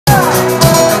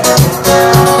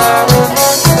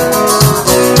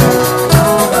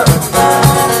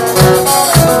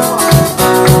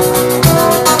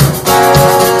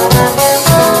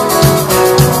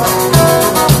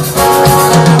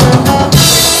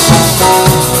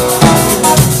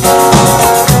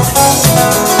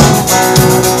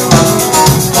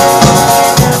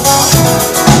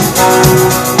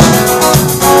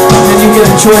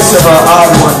choice of an odd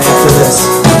one after this.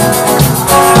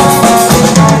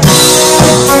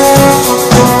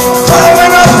 Climbing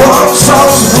up on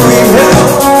Solsbury Hill,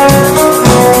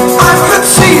 I could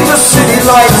see the city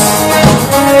lights.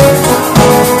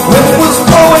 Wind was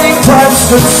blowing, time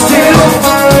stood still.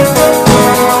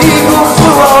 Eagle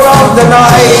flew out of the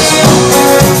night.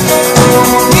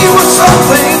 He was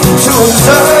something to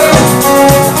observe.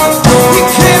 He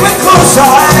came in close, I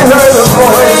heard a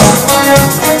voice,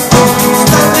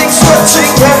 standing,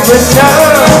 stretching every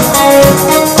nerve.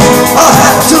 I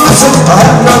had to listen, I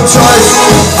had no choice.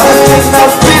 I did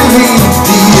not believe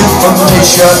the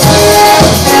information.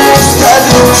 That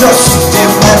is just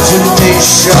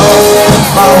imagination.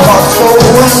 My heart's going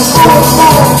boom,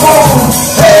 boom, boom.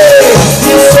 Hey,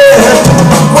 he said,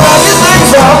 well, you think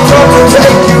I'm gonna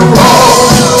take you home?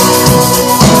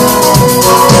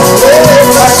 Hey,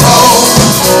 back home.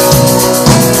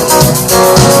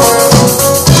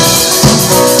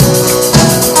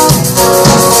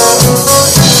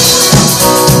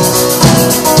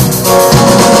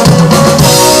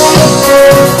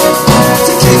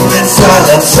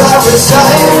 Silence I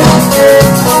reside.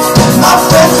 My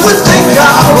friends would think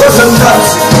I was a nut,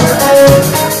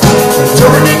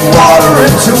 turning water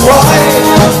into wine.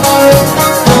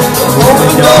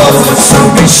 Open doors would soon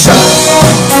be shut.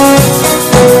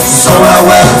 So I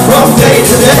went from day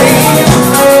to day.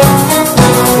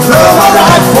 Though my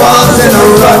life was in a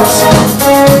rut,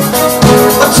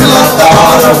 until I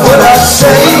thought of what I'd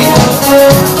say,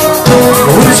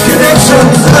 which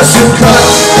connections I should cut.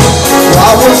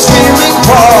 I was feeling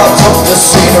part of the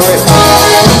scenery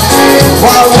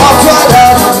while I walked right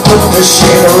out the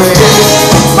machinery.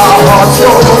 My heart's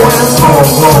going boom,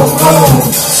 boom,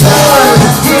 boom. Son,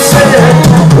 he said,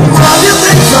 well, you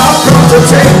think I'm going to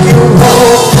take you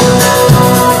home?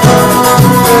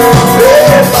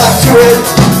 Yeah, back to it.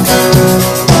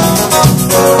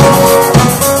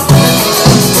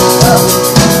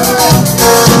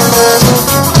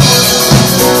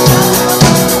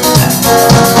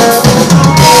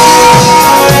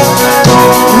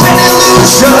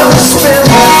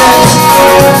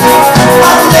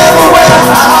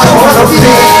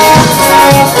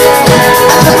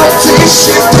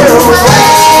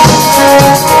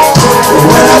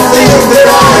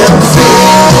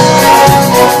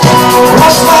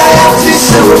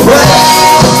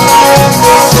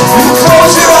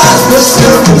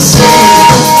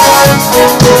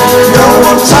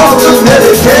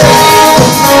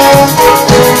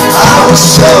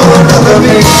 Another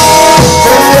me.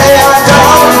 Today I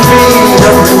don't need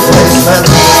a replacement.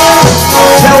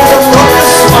 Tell them what the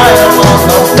smile on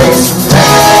the face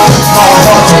man. My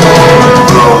heart's going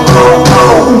boom, boom,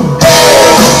 boom. Hey,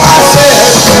 I said,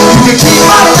 you can keep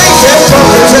my thinking,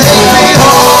 gonna take me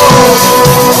home.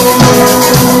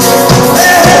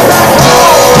 Hey, back home.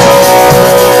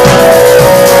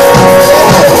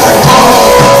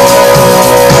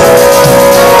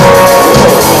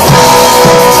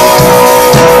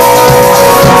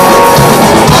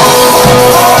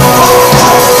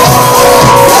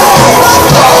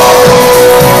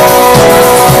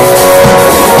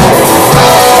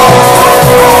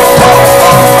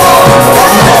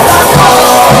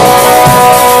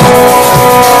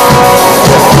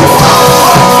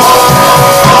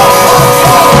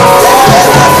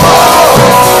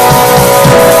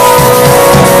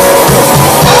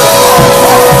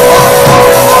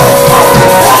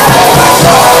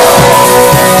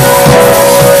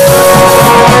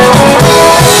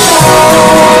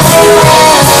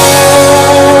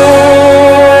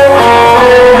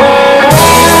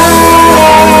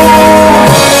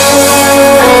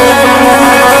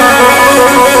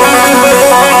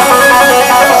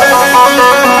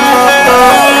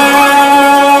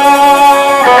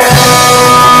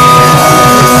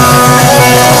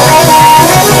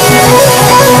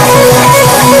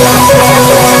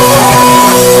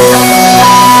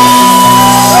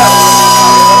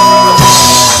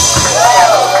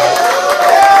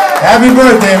 Happy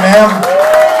birthday, man.